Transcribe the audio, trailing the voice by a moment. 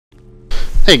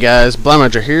Hey guys,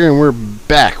 Blaumagier here, and we're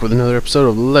back with another episode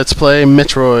of Let's Play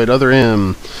Metroid Other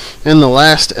M. In the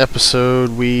last episode,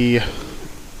 we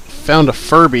found a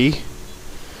Furby.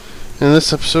 In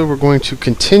this episode, we're going to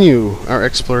continue our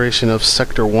exploration of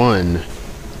Sector 1.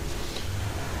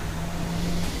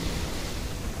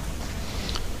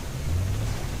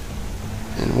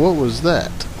 And what was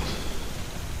that?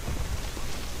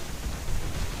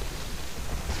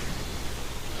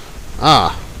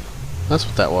 Ah, that's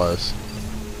what that was.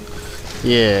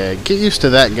 Yeah, get used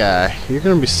to that guy. You're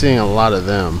going to be seeing a lot of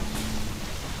them.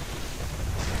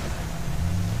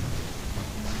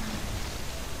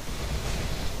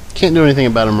 Can't do anything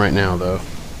about him right now, though.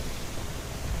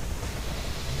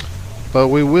 But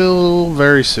we will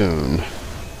very soon.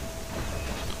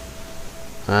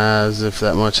 As if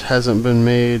that much hasn't been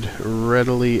made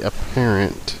readily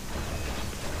apparent.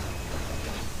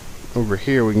 Over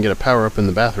here we can get a power-up in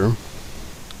the bathroom.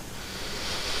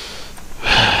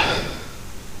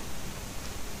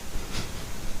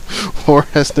 Or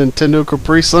as Nintendo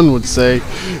Capri Sun would say,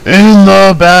 in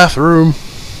the bathroom.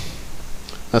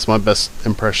 That's my best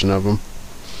impression of him.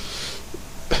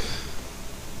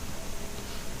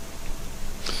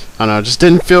 I don't know, it just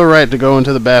didn't feel right to go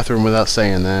into the bathroom without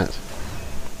saying that.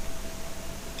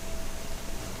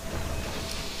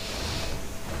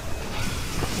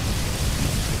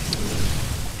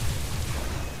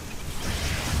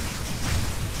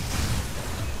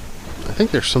 I think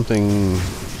there's something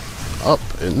up,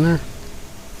 isn't there?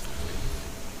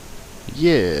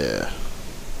 Yeah.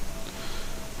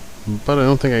 But I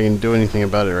don't think I can do anything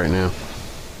about it right now.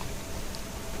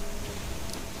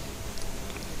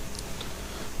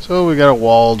 So we got a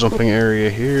wall jumping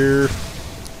area here.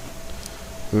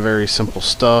 Very simple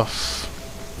stuff.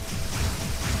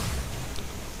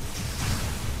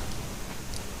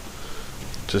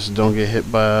 Just don't get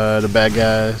hit by the bad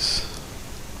guys.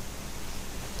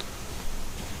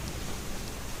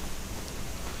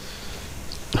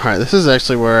 Alright, this is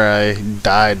actually where I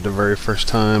died the very first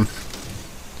time.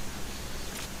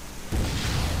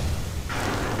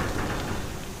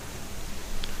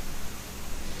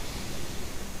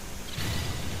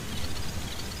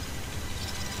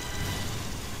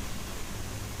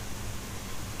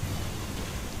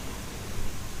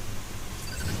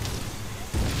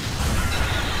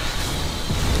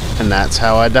 And that's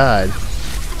how I died.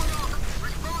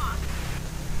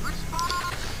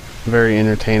 Very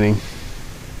entertaining.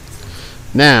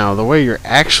 Now, the way you're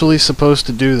actually supposed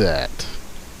to do that.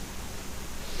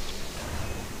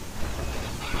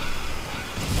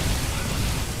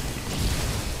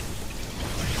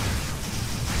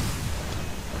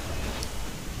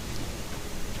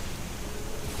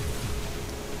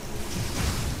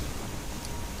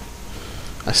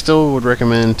 I still would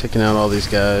recommend taking out all these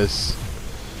guys,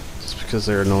 just because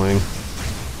they're annoying.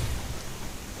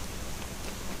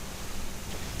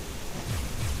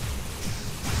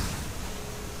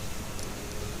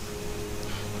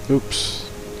 Oops.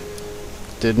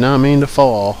 Did not mean to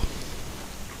fall.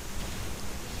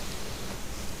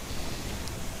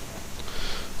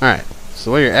 Alright,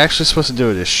 so the way you're actually supposed to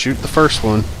do it is shoot the first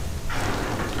one.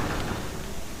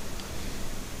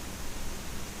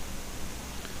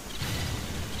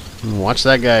 And watch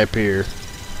that guy appear.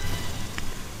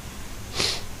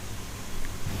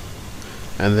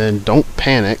 And then don't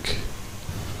panic.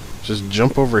 Just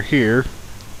jump over here.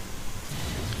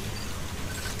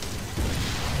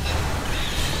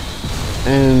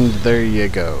 And there you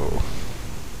go.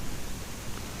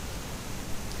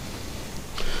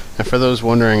 And for those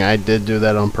wondering, I did do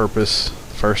that on purpose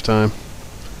the first time.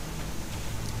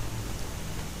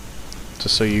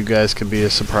 Just so you guys could be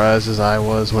as surprised as I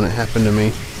was when it happened to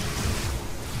me.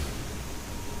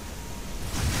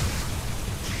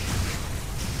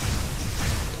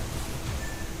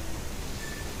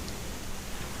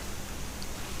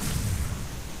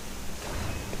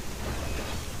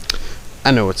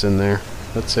 I know what's in there.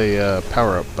 That's a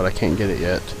power-up, but I can't get it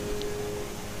yet.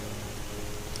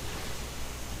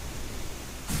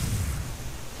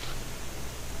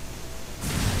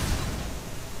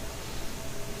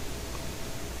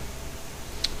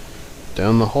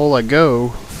 Down the hole I go.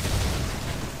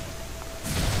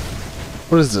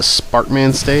 What is this,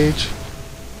 Sparkman stage?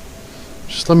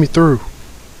 Just let me through.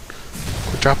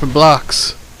 Quit dropping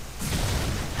blocks.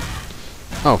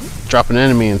 Oh, drop an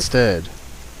enemy instead.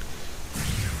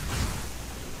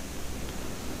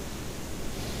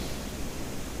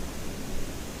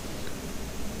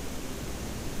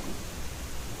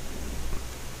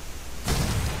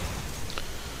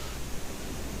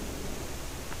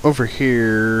 Over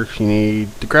here, you need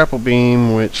the grapple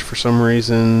beam, which for some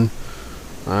reason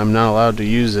I'm not allowed to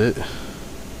use it.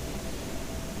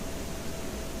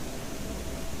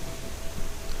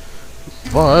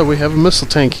 But we have a missile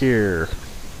tank here.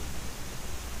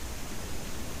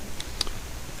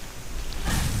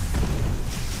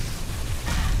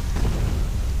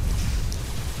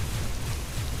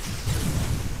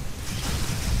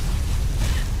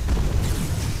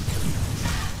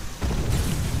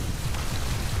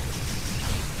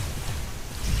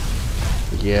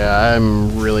 Yeah,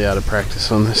 I'm really out of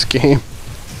practice on this game.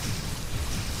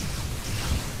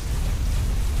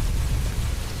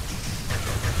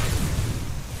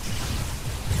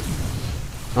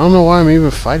 I don't know why I'm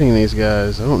even fighting these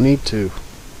guys. I don't need to.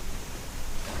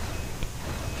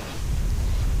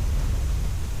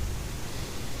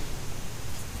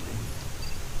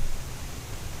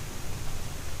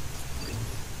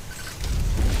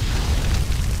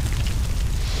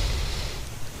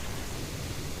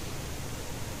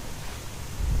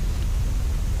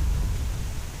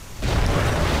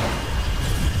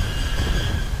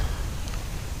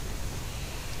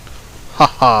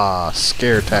 Haha,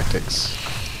 scare tactics.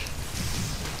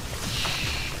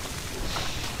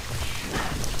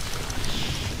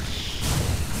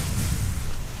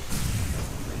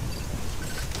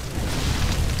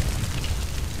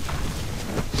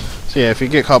 So yeah, if you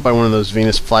get caught by one of those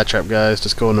Venus flytrap guys,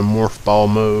 just go into morph ball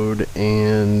mode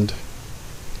and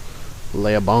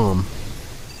lay a bomb.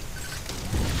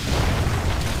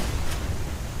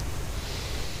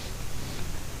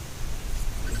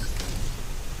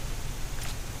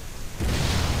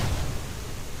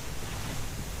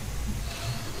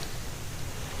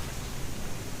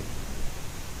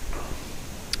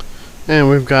 And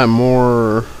we've got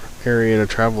more area to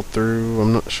travel through.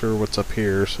 I'm not sure what's up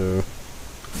here, so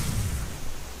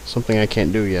something I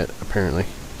can't do yet, apparently.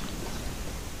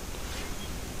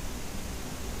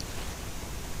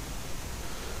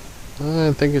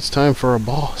 I think it's time for a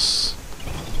boss.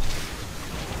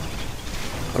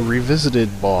 A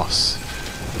revisited boss.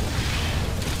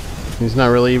 He's not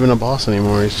really even a boss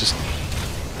anymore, he's just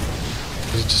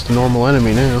a normal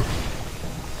enemy now.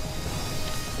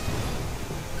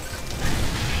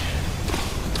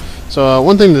 So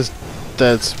one thing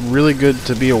that's really good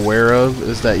to be aware of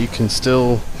is that you can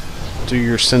still do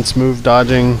your sense move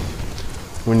dodging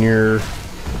when you're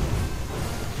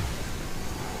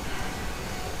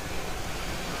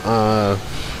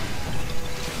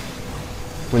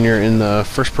in the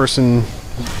first person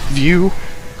view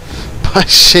by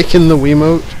shaking the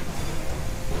Wiimote.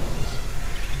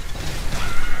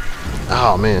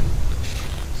 Oh man,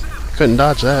 couldn't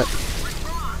dodge that.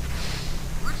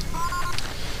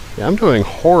 Yeah, I'm doing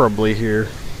horribly here.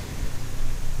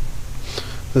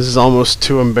 This is almost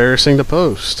too embarrassing to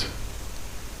post.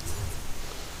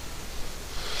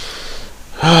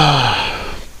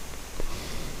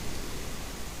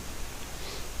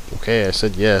 Okay, I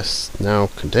said yes. Now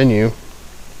continue.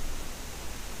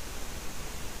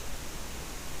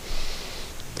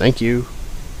 Thank you.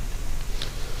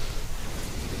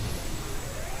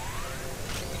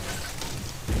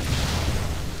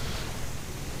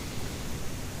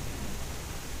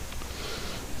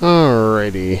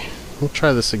 Alrighty, we'll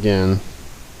try this again.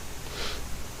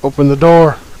 Open the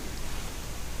door.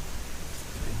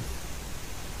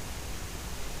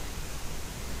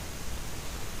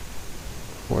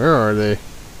 Where are they?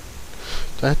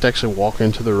 Do I have to actually walk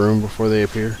into the room before they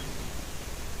appear?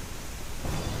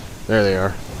 There they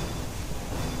are.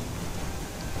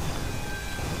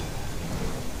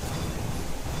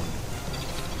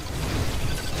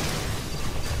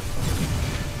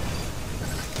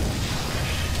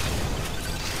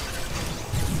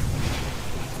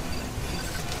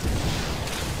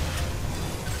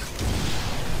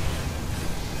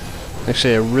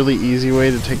 Actually, a really easy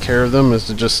way to take care of them is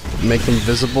to just make them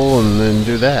visible and then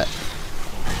do that.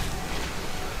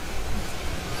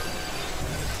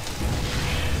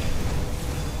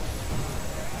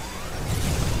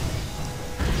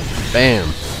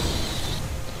 Bam!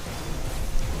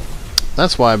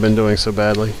 That's why I've been doing so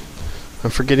badly. I'm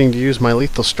forgetting to use my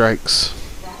lethal strikes.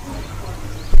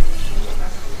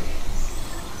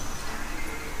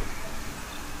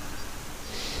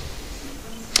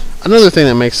 Another thing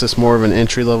that makes this more of an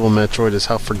entry-level Metroid is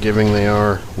how forgiving they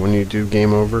are when you do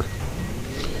game over.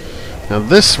 Now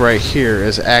this right here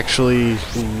is actually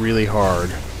really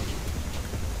hard,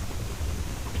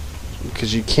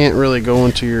 because you can't really go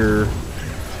into your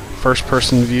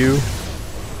first-person view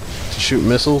to shoot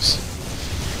missiles.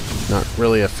 Not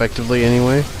really effectively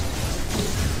anyway,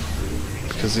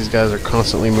 because these guys are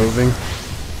constantly moving.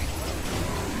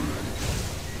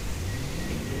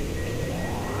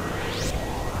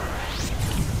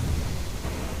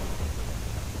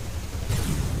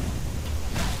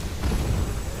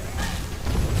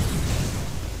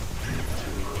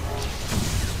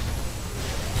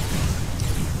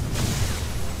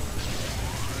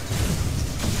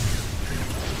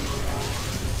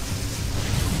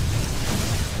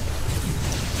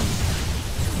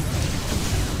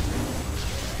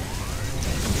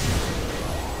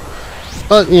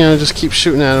 But, you know, just keep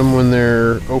shooting at them when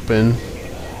they're open.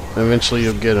 Eventually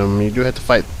you'll get them. You do have to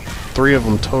fight 3 of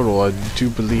them total, I do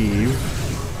believe.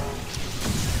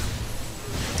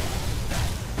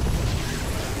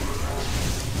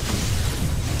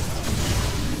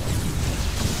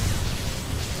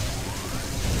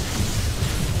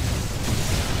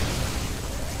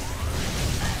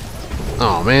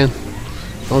 Oh man,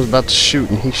 I was about to shoot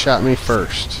and he shot me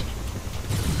first.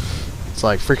 It's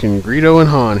like freaking Greedo and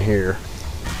Han here.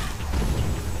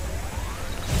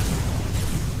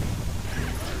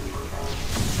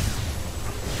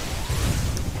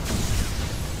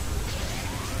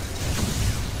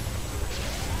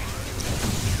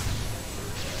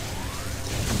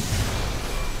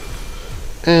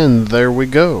 And there we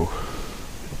go.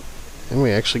 And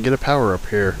we actually get a power up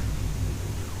here.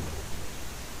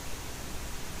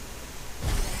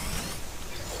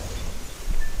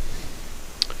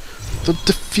 The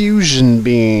diffusion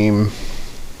beam,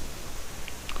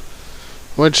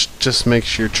 which just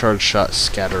makes your charge shot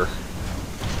scatter.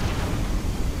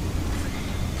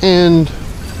 And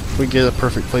we get a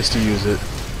perfect place to use it.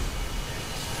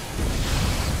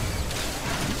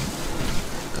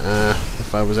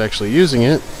 If I was actually using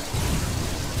it.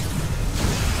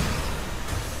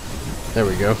 There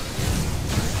we go.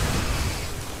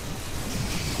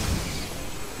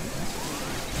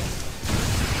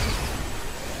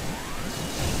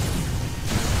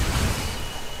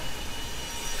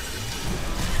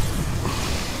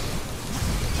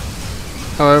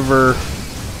 However,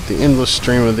 the endless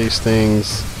stream of these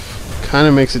things kind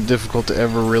of makes it difficult to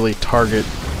ever really target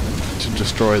to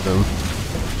destroy them.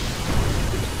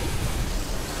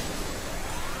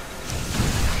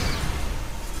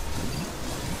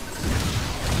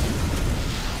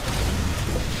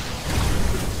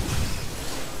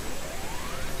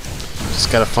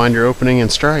 Just gotta find your opening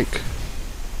and strike.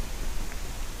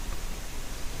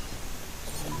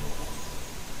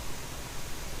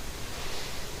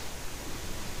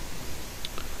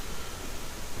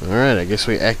 Alright, I guess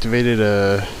we activated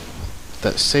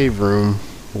that save room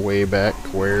way back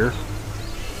where.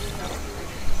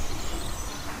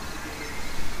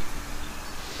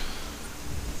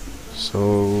 So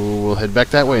we'll head back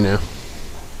that way now.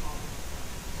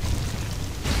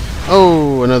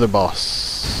 Oh, another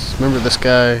boss. Remember this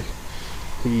guy?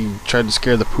 He tried to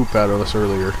scare the poop out of us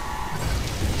earlier.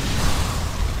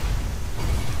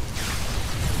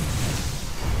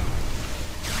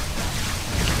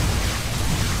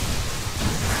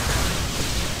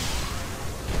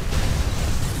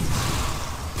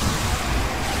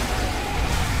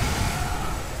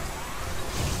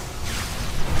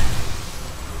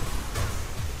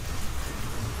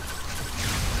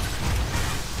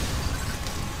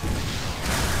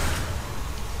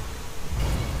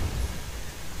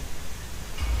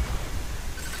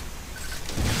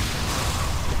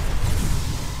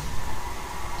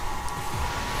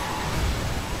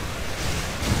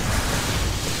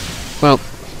 Well,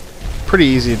 pretty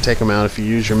easy to take them out if you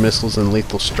use your missiles and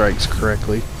lethal strikes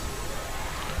correctly.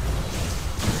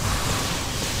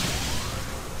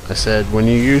 I said when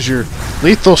you use your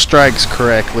lethal strikes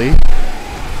correctly.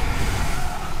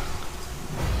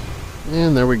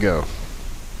 And there we go.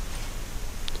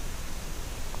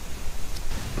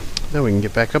 Now we can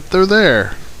get back up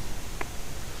there.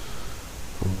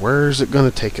 Where's it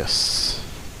gonna take us?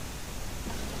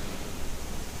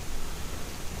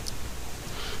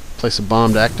 Place a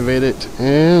bomb to activate it,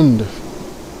 and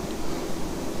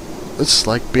it's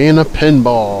like being a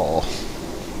pinball.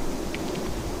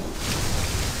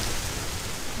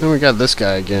 And we got this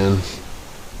guy again.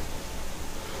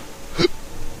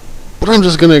 But I'm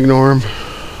just gonna ignore him.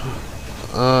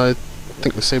 I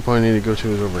think the save point I need to go to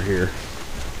is over here.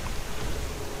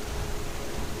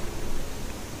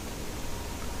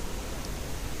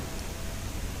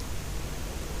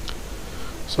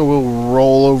 So we'll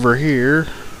roll over here.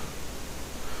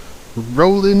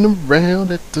 Rolling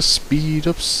around at the speed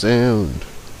of sound.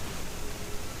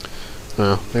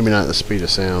 Well, maybe not the speed of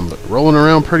sound, but rolling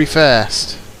around pretty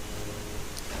fast.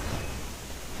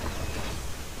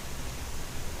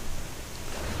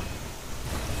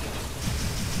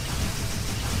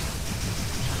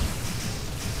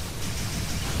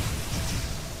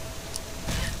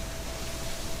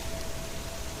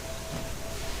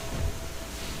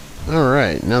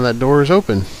 Alright, now that door is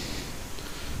open.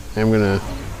 I'm gonna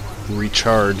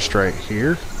recharge right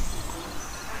here.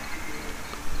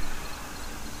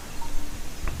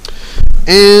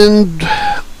 And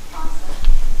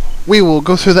we will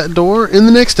go through that door in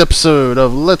the next episode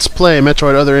of Let's Play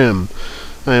Metroid Other M.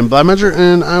 I am Blaumagier,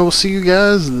 and I will see you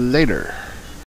guys later.